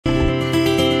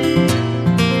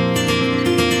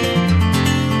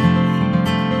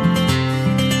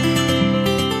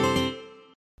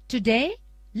Today,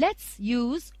 let's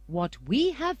use what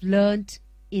we have learnt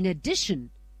in addition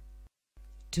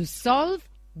to solve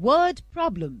word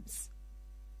problems.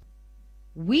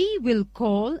 We will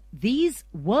call these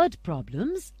word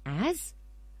problems as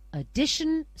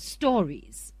addition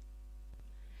stories.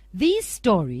 These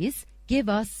stories give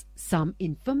us some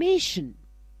information.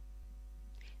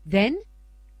 Then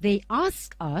they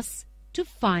ask us to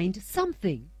find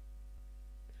something.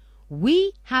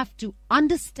 We have to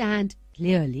understand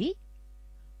clearly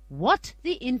what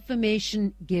the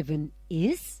information given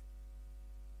is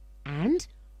and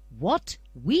what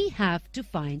we have to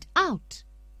find out.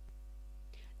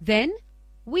 Then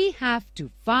we have to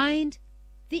find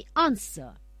the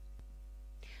answer.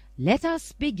 Let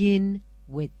us begin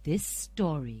with this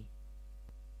story.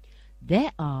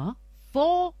 There are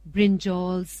 4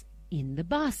 brinjals in the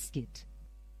basket.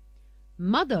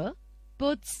 Mother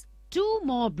puts 2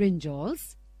 more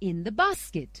brinjals in the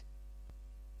basket.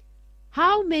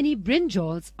 How many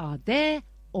brinjals are there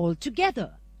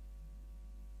altogether?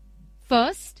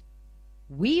 First,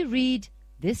 we read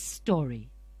this story.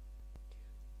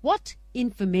 What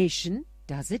information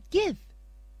does it give?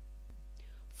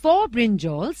 4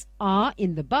 brinjals are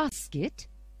in the basket.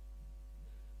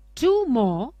 2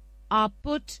 more are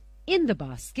put in the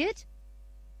basket.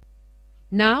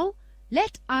 Now,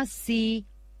 let us see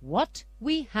what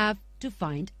we have to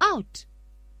find out.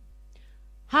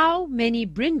 How many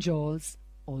brinjals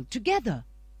altogether?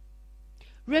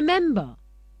 Remember,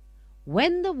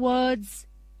 when the words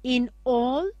in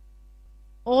all,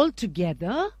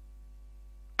 altogether,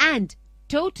 and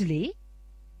totally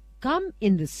come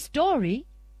in the story,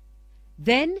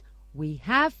 then we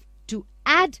have to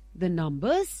add the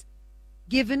numbers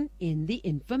given in the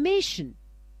information.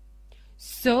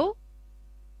 So,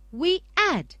 we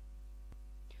add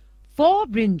 4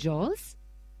 brinjals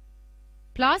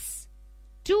plus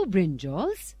 2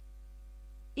 brinjals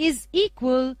is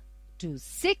equal to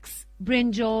 6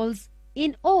 brinjals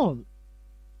in all.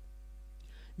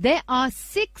 There are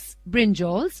 6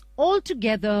 brinjals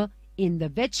altogether in the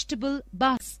vegetable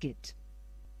basket.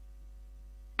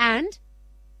 And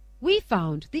we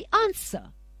found the answer.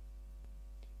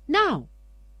 Now,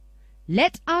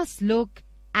 let us look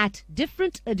at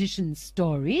different addition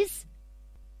stories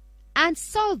and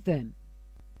solve them.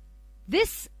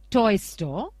 This toy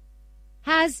store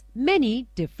has many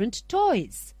different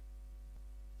toys.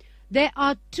 There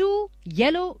are 2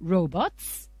 yellow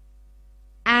robots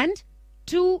and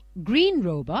 2 green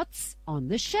robots on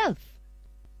the shelf.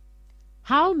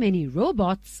 How many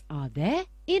robots are there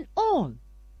in all?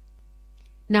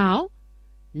 Now,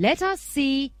 let us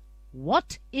see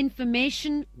what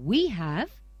information we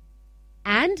have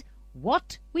and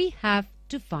what we have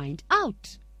to find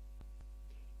out.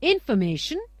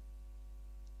 Information: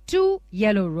 2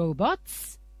 yellow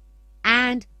robots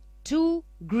and 2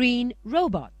 green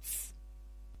robots.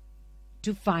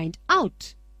 To find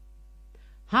out: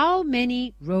 how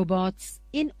many robots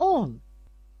in all?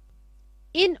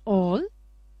 In all,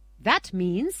 that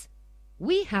means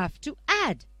we have to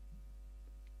add.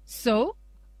 So,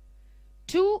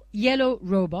 2 yellow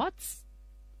robots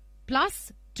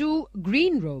plus 2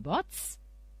 green robots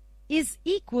is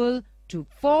equal to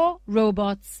 4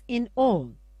 robots in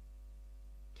all.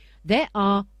 There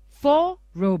are 4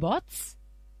 robots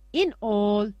in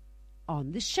all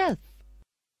on the shelf.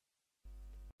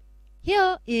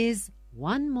 Here is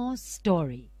one more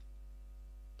story.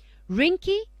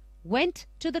 Rinky went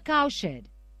to the cowshed.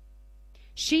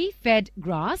 She fed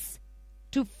grass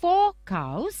to 4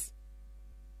 cows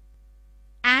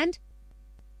and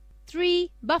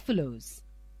 3 buffaloes.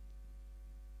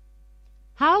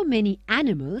 How many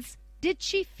animals did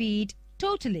she feed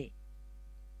totally?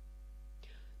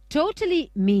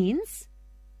 Totally means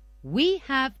we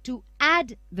have to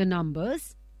add the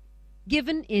numbers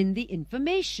given in the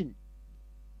information.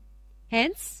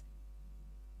 Hence,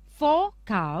 4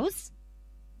 cows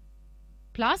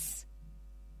plus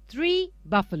 3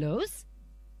 buffaloes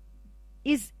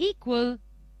is equal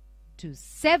to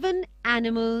 7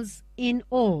 animals in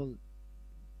all.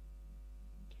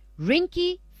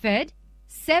 Rinky fed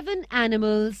 7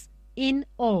 animals in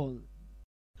all.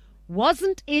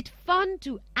 Wasn't it fun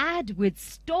to add with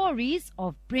stories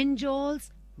of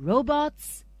brinjals,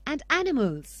 robots and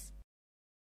animals?